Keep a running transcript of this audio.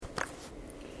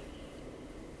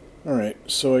All right,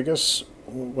 so I guess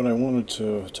what I wanted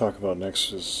to talk about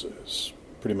next is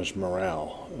pretty much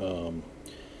morale,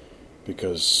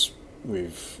 because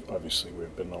we've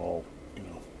been all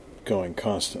going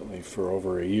constantly for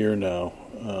over a year now,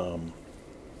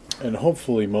 and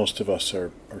hopefully most of us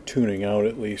are tuning out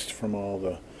at least from all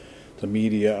the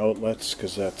media outlets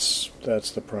because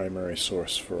that's the primary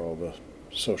source for all the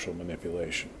social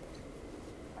manipulation.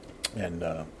 And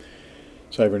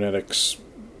cybernetics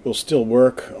will still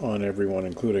work on everyone,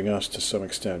 including us, to some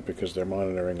extent because they're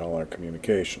monitoring all our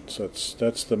communications.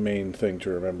 That's the main thing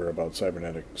to remember about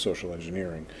cybernetic social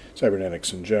engineering,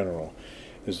 cybernetics in general,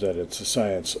 is that it's a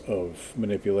science of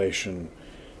manipulation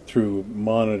through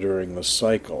monitoring the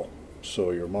cycle.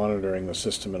 So you're monitoring the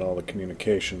system and all the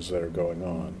communications that are going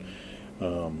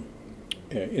on.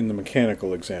 In the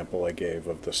mechanical example I gave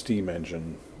of the steam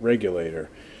engine regulator,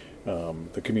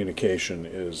 the communication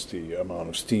is the amount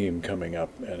of steam coming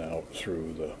up and out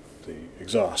through the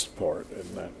exhaust port,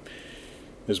 and that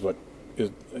is what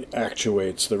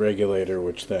actuates the regulator,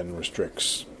 which then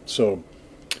restricts. So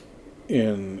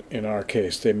in our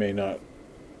case, they may not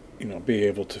be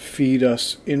able to feed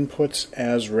us inputs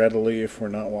as readily if we're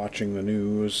not watching the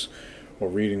news or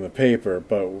reading the paper,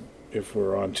 but if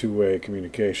we're on two-way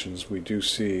communications, we do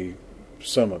see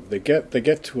some of they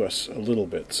get to us a little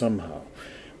bit somehow,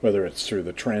 whether it's through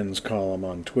the trends column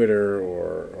on Twitter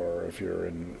or if you're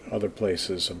in other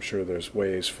places. I'm sure there's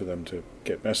ways for them to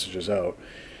get messages out.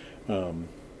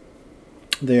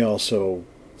 They also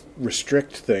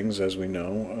restrict things, as we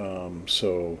know,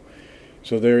 so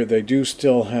they do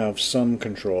still have some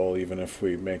control, even if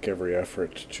we make every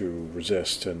effort to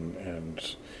resist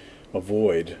and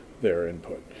avoid their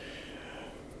input.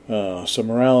 So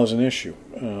morale is an issue.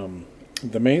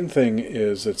 The main thing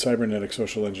is that cybernetic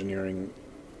social engineering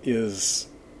is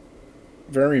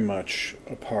very much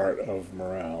a part of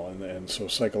morale, and so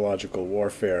psychological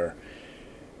warfare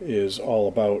is all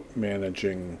about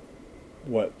managing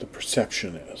what the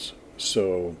perception is.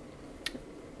 So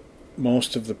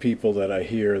most of the people that I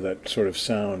hear that sort of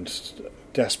sound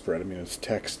desperate, I mean, it's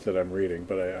text that I'm reading,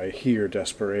 but I hear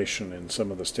desperation in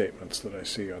some of the statements that I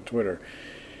see on Twitter.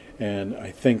 And I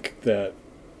think that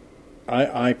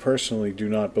I personally do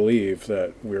not believe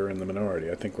that we're in the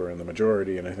minority. I think we're in the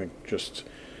majority, and I think just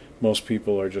most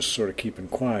people are just sort of keeping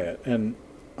quiet. And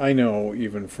I know,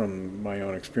 even from my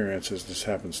own experiences, this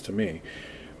happens to me.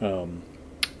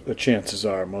 The chances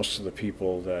are most of the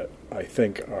people that I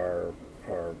think are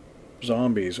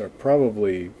zombies are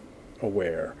probably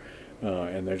aware,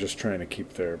 and they're just trying to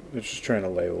they're just trying to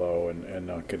lay low and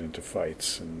not get into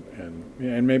fights, and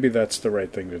maybe that's the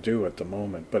right thing to do at the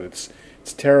moment, but it's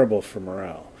terrible for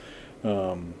morale.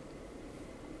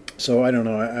 So I don't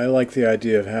know. I like the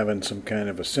idea of having some kind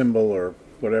of a symbol or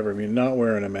whatever. I mean, not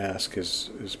wearing a mask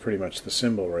is pretty much the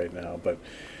symbol right now, but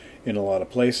in a lot of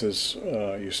places,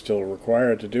 you're still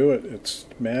required to do it. It's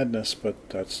madness, but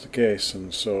that's the case,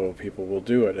 and so people will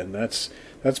do it. And that's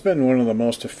been one of the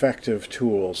most effective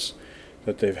tools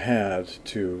that they've had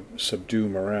to subdue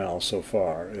morale so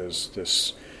far, is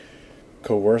this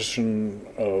coercion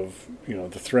of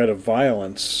the threat of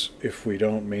violence if we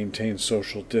don't maintain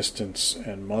social distance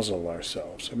and muzzle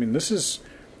ourselves. I mean, this is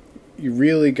you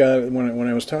really got when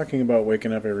I was talking about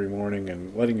waking up every morning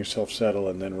and letting yourself settle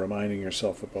and then reminding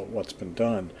yourself about what's been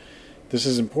done. This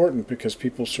is important because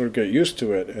people sort of get used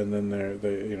to it, and then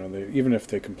they even if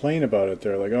they complain about it,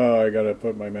 they're like, oh, I got to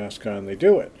put my mask on. They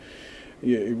do it.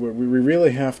 We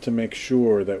really have to make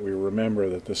sure that we remember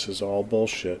that this is all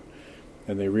bullshit,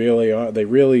 and they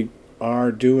really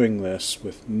are doing this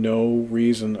with no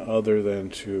reason other than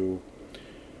to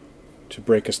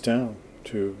break us down,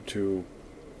 to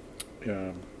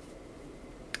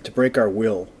break our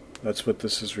will. That's what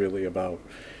this is really about.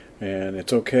 And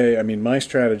it's okay. I mean, my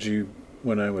strategy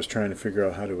when I was trying to figure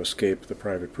out how to escape the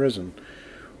private prison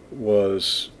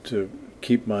was to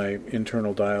keep my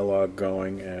internal dialogue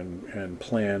going and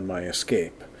plan my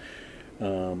escape.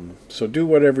 So do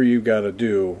whatever you got to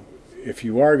do if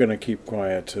you are going to keep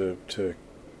quiet, to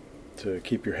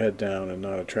keep your head down and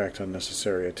not attract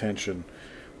unnecessary attention,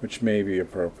 which may be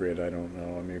appropriate. I don't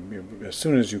know. I mean, as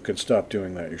soon as you can stop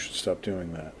doing that, you should stop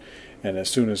doing that. And as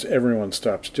soon as everyone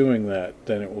stops doing that,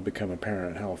 then it will become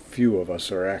apparent how few of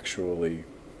us are actually,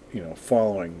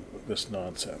 following this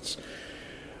nonsense.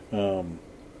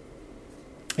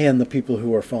 And the people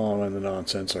who are following the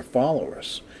nonsense are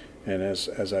followers. And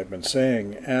as I've been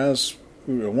saying,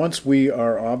 once we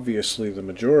are obviously the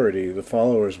majority, the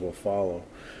followers will follow.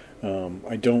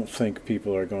 I don't think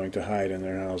people are going to hide in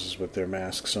their houses with their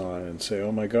masks on and say,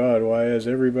 oh my God, why is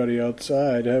everybody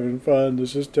outside having fun?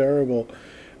 This is terrible.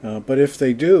 But if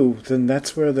they do, then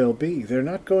that's where they'll be. They're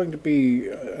not going to be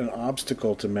an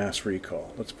obstacle to mass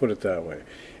recall. Let's put it that way.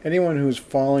 Anyone who's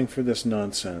falling for this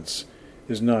nonsense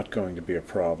is not going to be a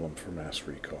problem for mass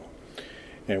recall.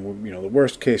 And the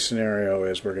worst case scenario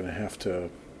is we're going to have to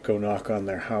go knock on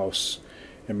their house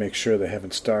and make sure they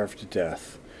haven't starved to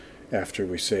death after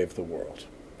we save the world.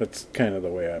 That's kind of the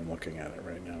way I'm looking at it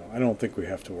right now. I don't think we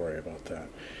have to worry about that.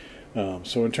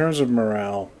 So in terms of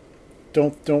morale,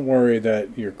 don't worry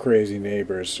that your crazy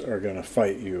neighbors are going to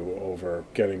fight you over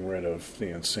getting rid of the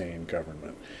insane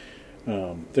government.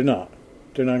 They're not.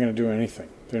 They're not going to do anything.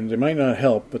 They might not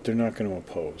help, but they're not going to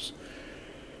oppose.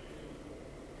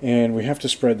 And we have to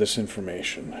spread this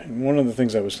information. And one of the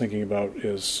things I was thinking about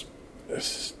is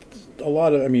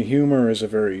humor is a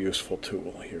very useful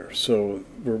tool here. So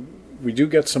we do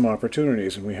get some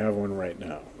opportunities, and we have one right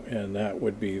now. And that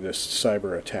would be this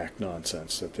cyber attack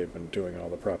nonsense that they've been doing all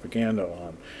the propaganda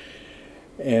on.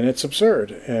 And it's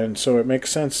absurd. And so it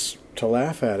makes sense to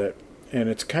laugh at it. And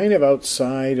it's kind of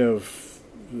outside of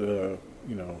the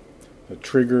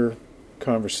trigger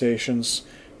conversations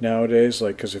nowadays.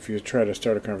 Like, because if you try to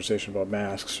start a conversation about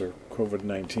masks or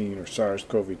COVID-19 or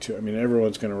SARS-CoV-2,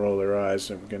 everyone's going to roll their eyes.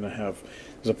 And there's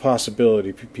a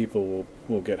possibility people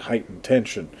will get heightened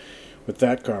tension with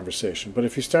that conversation. But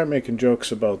if you start making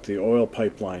jokes about the oil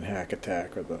pipeline hack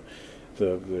attack or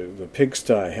the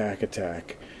pigsty hack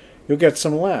attack, you'll get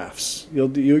some laughs.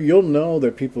 You'll know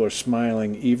that people are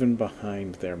smiling even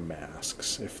behind their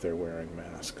masks if they're wearing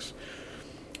masks.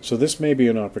 So this may be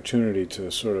an opportunity to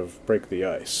sort of break the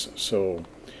ice. So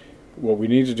what we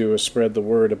need to do is spread the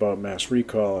word about mass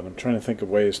recall, and I'm trying to think of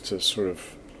ways to sort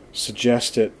of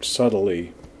suggest it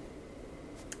subtly.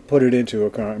 Put it into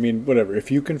whatever. If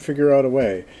you can figure out a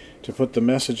way to put the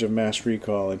message of mass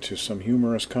recall into some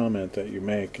humorous comment that you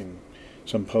make in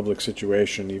some public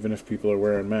situation, even if people are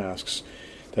wearing masks,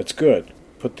 that's good.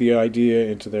 Put the idea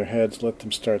into their heads, let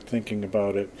them start thinking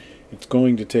about it. It's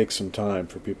going to take some time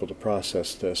for people to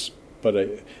process this, but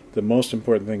the most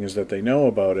important thing is that they know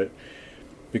about it,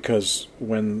 because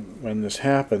when this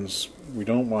happens, we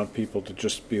don't want people to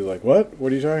just be like, what?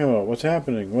 What are you talking about? What's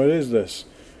happening? What is this?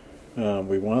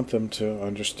 We want them to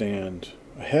understand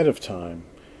ahead of time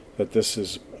that this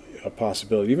is a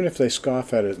possibility. Even if they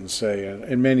scoff at it and say,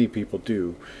 and many people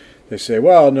do, they say,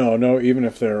 well, no, even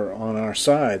if they're on our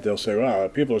side, they'll say, well,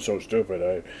 people are so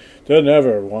stupid, they'll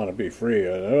never want to be free.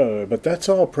 But that's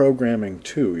all programming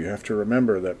too. You have to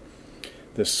remember that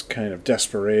this kind of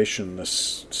desperation,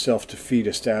 this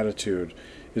self-defeatist attitude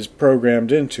is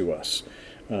programmed into us.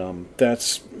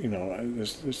 There's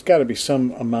got to be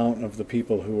some amount of the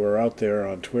people who are out there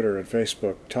on Twitter and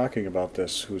Facebook talking about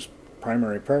this whose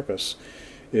primary purpose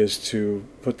is to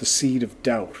put the seed of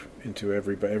doubt into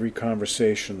every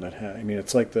conversation that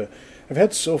it's like I've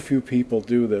had so few people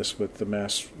do this with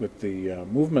the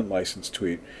movement license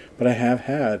tweet, but I have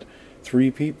had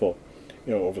 3 people,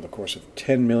 over the course of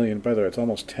 10 million. By the way, it's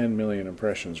almost 10 million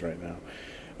impressions right now.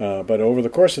 But over the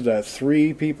course of that,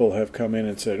 3 people have come in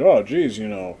and said, oh, geez,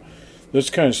 that's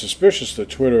kind of suspicious that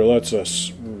Twitter lets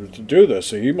us do this.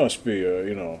 So he must be,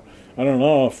 I don't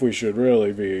know if we should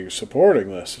really be supporting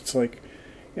this. It's like,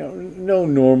 no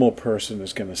normal person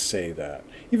is going to say that.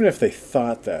 Even if they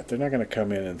thought that, they're not going to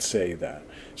come in and say that.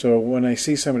 So when I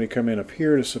see somebody come in,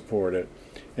 appear to support it,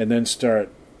 and then start,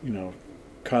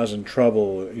 causing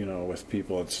trouble, with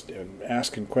people and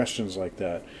asking questions like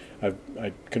that,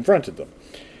 I confronted them.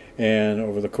 And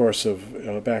over the course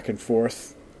of back and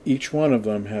forth, each one of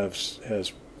them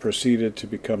has proceeded to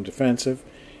become defensive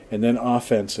and then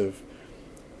offensive.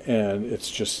 And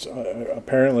it's just,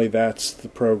 apparently that's the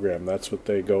program. That's what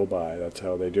they go by. That's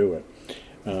how they do it.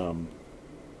 And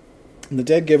the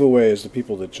dead giveaway is the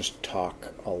people that just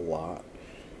talk a lot.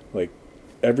 Like,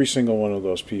 every single one of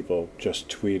those people just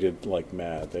tweeted like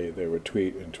mad. They would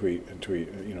tweet and tweet and tweet,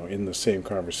 in the same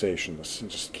conversation.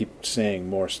 Just keep saying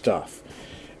more stuff.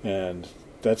 And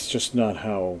that's just not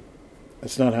how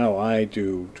I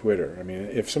do Twitter.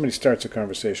 If somebody starts a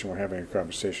conversation, we're having a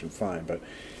conversation, fine. But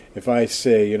if I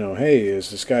say, hey, is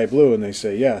the sky blue? And they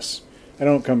say yes, I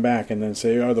don't come back and then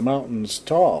say, are the mountains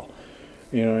tall?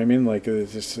 Like,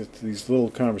 these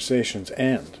little conversations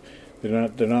end.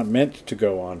 They're not meant to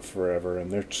go on forever,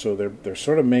 and they're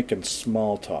sort of making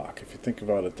small talk. If you think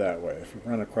about it that way, if you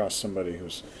run across somebody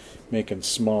who's making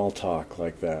small talk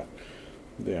like that,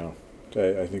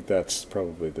 I think that's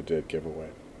probably the dead giveaway.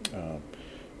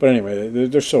 But anyway,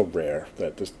 they're so rare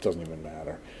that this doesn't even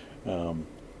matter.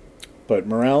 But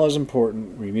morale is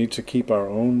important. We need to keep our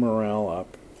own morale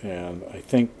up, and I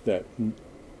think that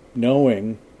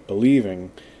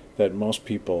believing that most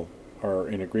people are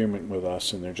in agreement with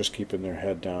us, and they're just keeping their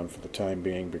head down for the time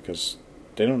being because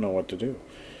they don't know what to do.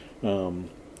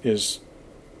 Is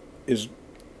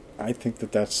I think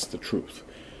that's the truth.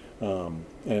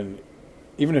 And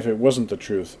even if it wasn't the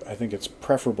truth, I think it's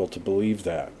preferable to believe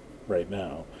that right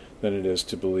now than it is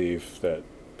to believe that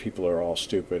people are all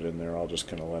stupid and they're all just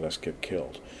going to let us get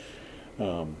killed.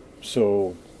 But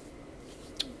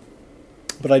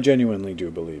I genuinely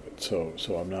do believe it. So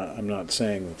I'm not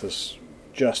saying that this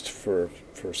just for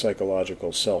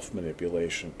psychological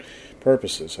self-manipulation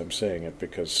purposes. I'm saying it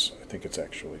because I think it's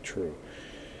actually true.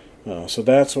 So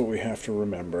that's what we have to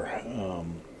remember.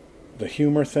 The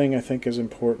humor thing, I think, is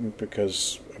important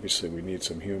because obviously we need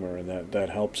some humor, and that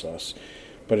helps us.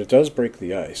 But it does break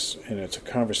the ice, and it's a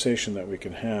conversation that we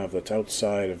can have that's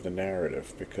outside of the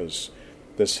narrative, because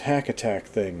this hack attack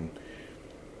thing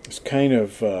is kind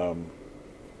of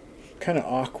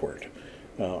awkward.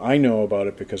 I know about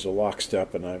it because of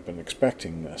Lockstep, and I've been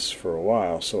expecting this for a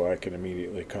while, so I can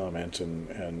immediately comment,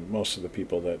 and most of the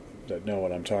people that know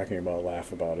what I'm talking about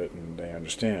laugh about it, and they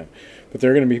understand. But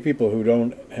there are going to be people who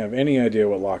don't have any idea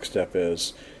what Lockstep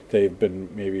is. They've been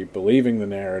maybe believing the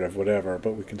narrative, whatever,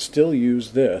 but we can still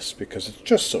use this because it's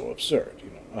just so absurd.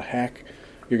 A hack,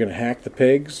 you're going to hack the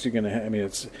pigs, you're going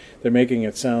to they're making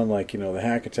it sound like, the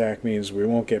hack attack means we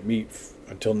won't get meat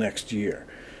until next year.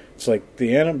 It's like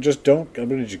the animal just don't.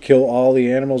 Did you kill all the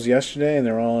animals yesterday and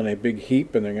they're all in a big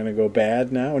heap and they're going to go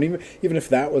bad now? And even if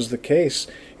that was the case,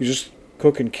 you just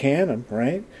cook and can them,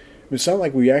 right? It's not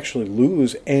like we actually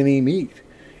lose any meat.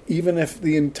 Even if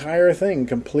the entire thing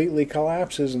completely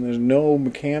collapses and there's no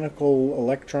mechanical,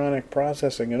 electronic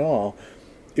processing at all,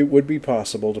 it would be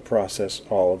possible to process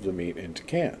all of the meat into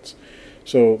cans.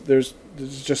 So there's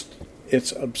just,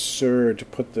 it's absurd to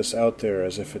put this out there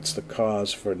as if it's the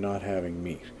cause for not having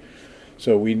meat.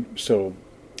 So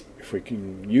if we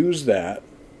can use that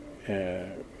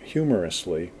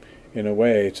humorously in a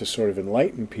way to sort of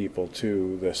enlighten people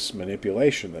to this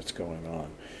manipulation that's going on,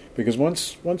 because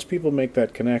once people make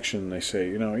that connection, they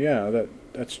say,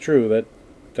 that's true,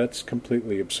 that's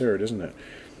completely absurd, isn't it?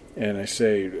 And I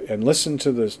say, and listen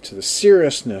to the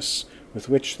seriousness with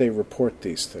which they report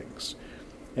these things.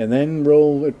 And then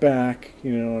roll it back,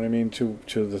 to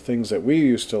the things that we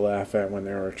used to laugh at when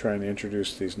they were trying to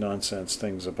introduce these nonsense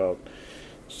things about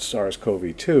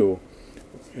SARS-CoV-2,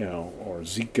 or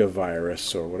Zika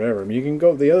virus or whatever. You can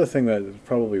go. The other thing that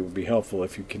probably would be helpful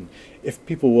if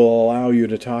people will allow you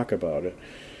to talk about it,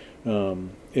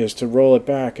 is to roll it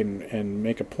back and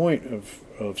make a point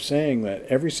of saying that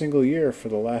every single year for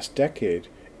the last decade,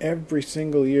 every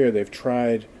single year they've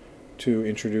tried to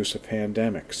introduce a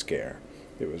pandemic scare.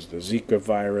 It was the Zika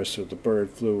virus or the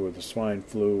bird flu or the swine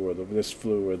flu or the this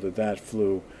flu or the that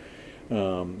flu.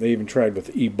 They even tried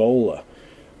with Ebola.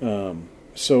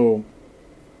 So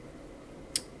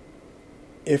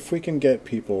if we can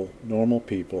get normal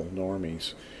people,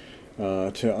 normies,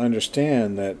 to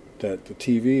understand that the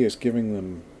TV is giving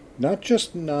them not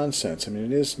just nonsense.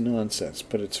 It is nonsense,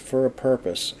 but it's for a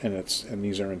purpose, and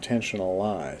these are intentional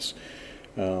lies.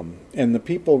 And the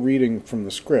people reading from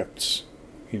the scripts,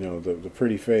 the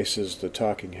pretty faces, the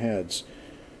talking heads,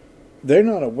 they're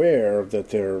not aware that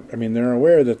they're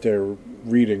aware that they're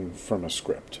reading from a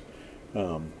script,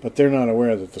 but they're not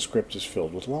aware that the script is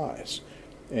filled with lies.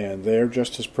 And they're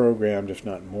just as programmed, if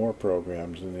not more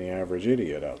programmed, than the average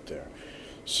idiot out there.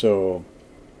 So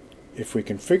if we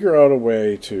can figure out a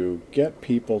way to get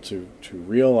people to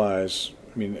realize,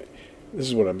 this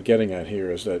is what I'm getting at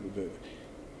here, is that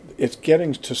it's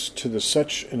getting to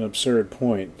such an absurd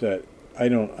point that I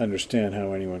don't understand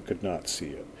how anyone could not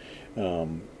see it.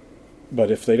 But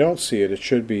if they don't see it, it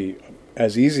should be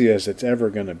as easy as it's ever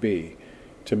going to be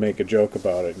to make a joke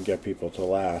about it and get people to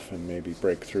laugh and maybe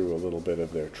break through a little bit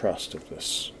of their trust of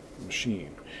this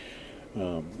machine.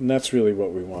 And that's really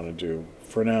what we want to do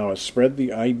for now, is spread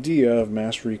the idea of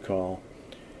mass recall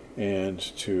and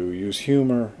to use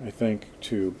humor, I think,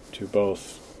 to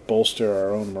both bolster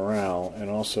our own morale and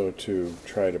also to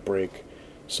try to break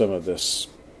some of this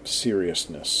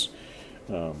seriousness.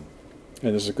 And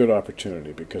this is a good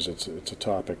opportunity because it's a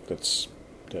topic that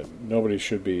nobody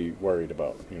should be worried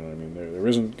about. There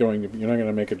isn't going to be, you're not going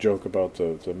to make a joke about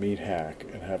the meat hack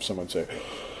and have someone say,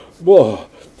 "Well,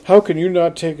 how can you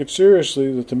not take it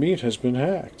seriously that the meat has been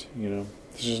hacked?"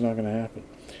 This is not going to happen.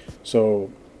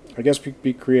 So I guess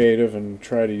be creative and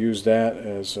try to use that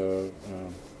as an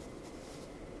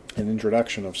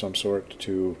introduction of some sort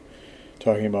to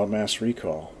talking about mass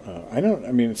recall.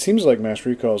 It seems like mass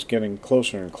recall is getting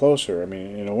closer and closer.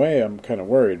 In a way, I'm kind of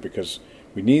worried because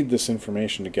we need this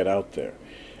information to get out there.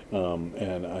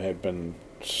 And I had been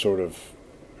sort of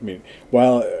I mean,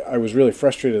 while I was really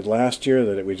frustrated last year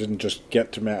that we didn't just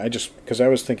get to because I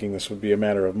was thinking this would be a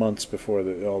matter of months before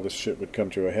all this shit would come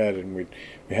to a head, and we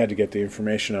had to get the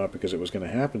information out because it was going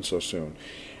to happen so soon.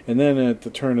 And then at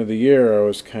the turn of the year, I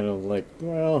was kind of like,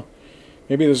 well,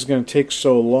 maybe this is going to take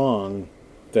so long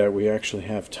that we actually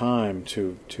have time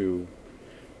to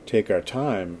take our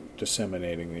time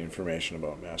disseminating the information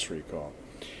about mass recall.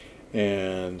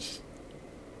 And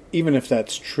even if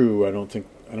that's true, I don't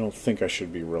think I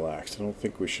should be relaxed. I don't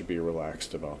think we should be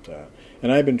relaxed about that.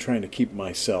 And I've been trying to keep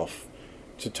myself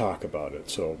to talk about it.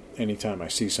 So anytime I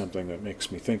see something that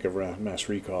makes me think of mass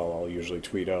recall, I'll usually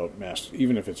tweet out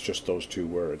even if it's just those two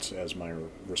words as my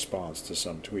response to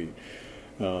some tweet,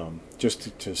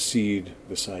 just to seed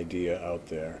this idea out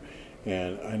there.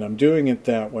 And I'm doing it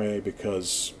that way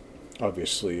because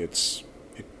obviously it's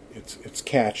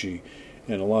catchy.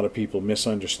 And a lot of people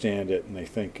misunderstand it, and they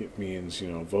think it means,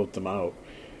 vote them out.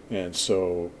 And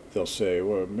so they'll say,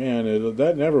 well, man,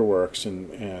 that never works.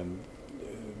 And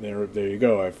there you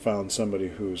go. I've found somebody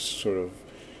who's sort of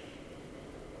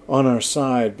on our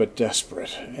side but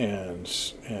desperate and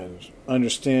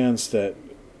understands that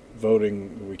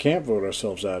we can't vote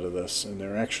ourselves out of this, and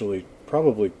they're actually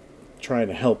probably trying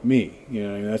to help me.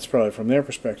 And that's probably from their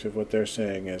perspective what they're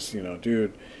saying is,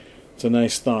 dude, it's a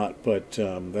nice thought, but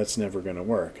that's never going to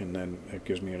work. And then it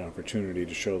gives me an opportunity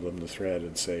to show them the thread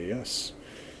and say, yes,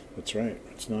 that's right,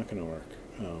 it's not going to work,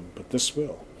 but this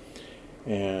will.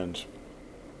 And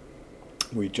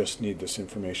we just need this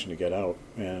information to get out.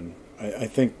 And I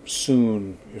think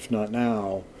soon, if not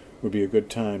now, would be a good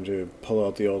time to pull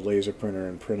out the old laser printer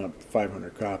and print up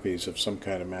 500 copies of some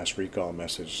kind of mass recall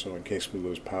message. So in case we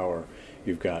lose power,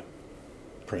 you've got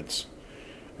prints,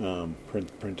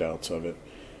 printouts of it.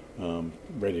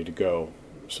 Ready to go,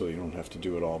 so you don't have to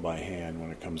do it all by hand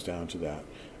when it comes down to that.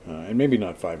 And maybe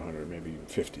not 500, maybe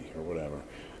 50 or whatever.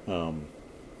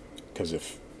 Because it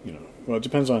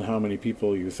depends on how many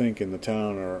people you think in the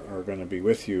town are going to be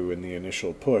with you in the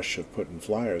initial push of putting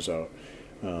flyers out.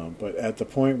 But at the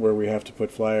point where we have to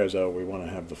put flyers out, we want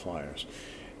to have the flyers.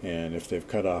 And if they've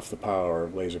cut off the power,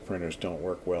 laser printers don't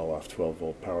work well off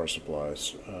 12-volt power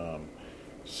supplies.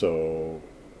 So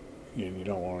you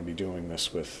don't want to be doing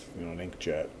this with an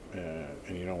inkjet,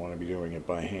 and you don't want to be doing it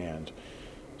by hand.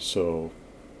 So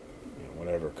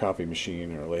whatever, copy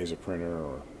machine or laser printer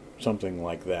or something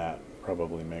like that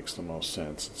probably makes the most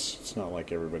sense. It's not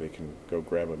like everybody can go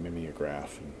grab a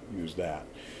mimeograph and use that.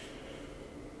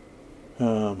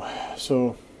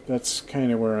 So that's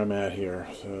kind of where I'm at here.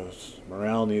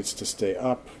 Morale needs to stay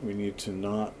up. We need to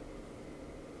not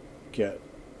get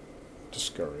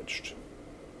discouraged.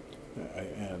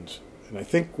 And I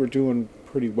think we're doing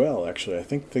pretty well, actually. I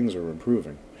think things are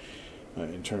improving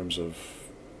in terms of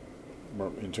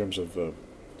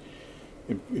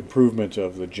improvement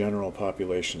of the general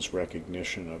population's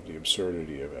recognition of the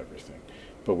absurdity of everything.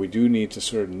 But we do need to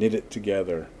sort of knit it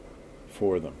together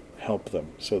for them, help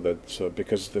them,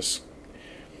 because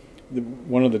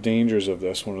one of the dangers of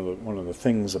this, one of the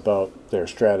things about their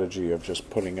strategy of just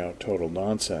putting out total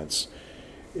nonsense,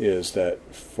 is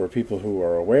that for people who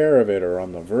are aware of it or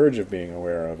on the verge of being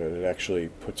aware of it, it actually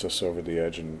puts us over the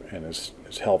edge and is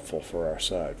helpful for our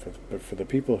side. But for the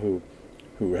people who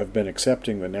have been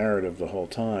accepting the narrative the whole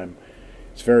time,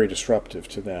 it's very disruptive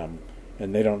to them,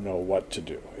 and they don't know what to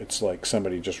do. It's like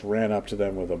somebody just ran up to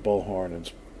them with a bullhorn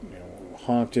and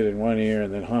honked it in one ear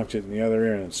and then honked it in the other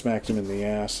ear and then smacked him in the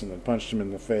ass and then punched him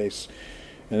in the face,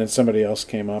 and then somebody else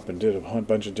came up and did a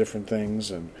bunch of different things,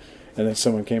 and then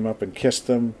someone came up and kissed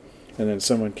them, and then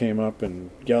someone came up and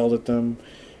yelled at them,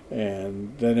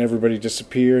 and then everybody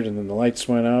disappeared, and then the lights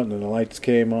went out, and then the lights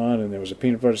came on, and there was a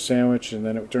peanut butter sandwich, and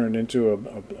then it turned into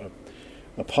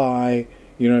a pie.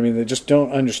 They just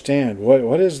don't understand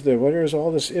what is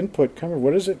all this input coming.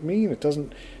 What does it mean? It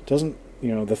doesn't.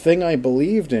 The thing I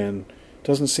believed in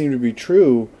doesn't seem to be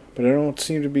true, but I don't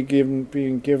seem to be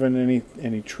being given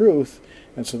any truth.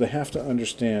 And so they have to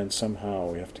understand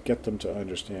somehow. We have to get them to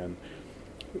understand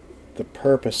the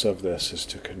purpose of this is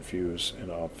to confuse and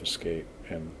obfuscate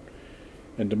and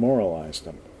demoralize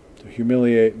them, to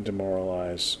humiliate and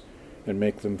demoralize and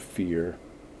make them fear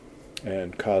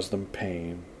and cause them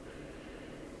pain.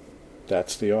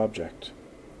 That's the object.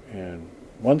 And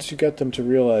once you get them to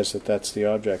realize that that's the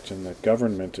object and that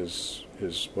government is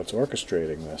what's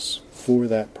orchestrating this for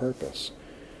that purpose,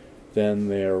 then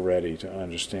they're ready to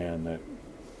understand that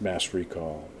mass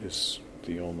recall is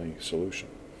the only solution.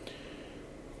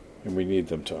 And we need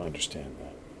them to understand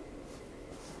that.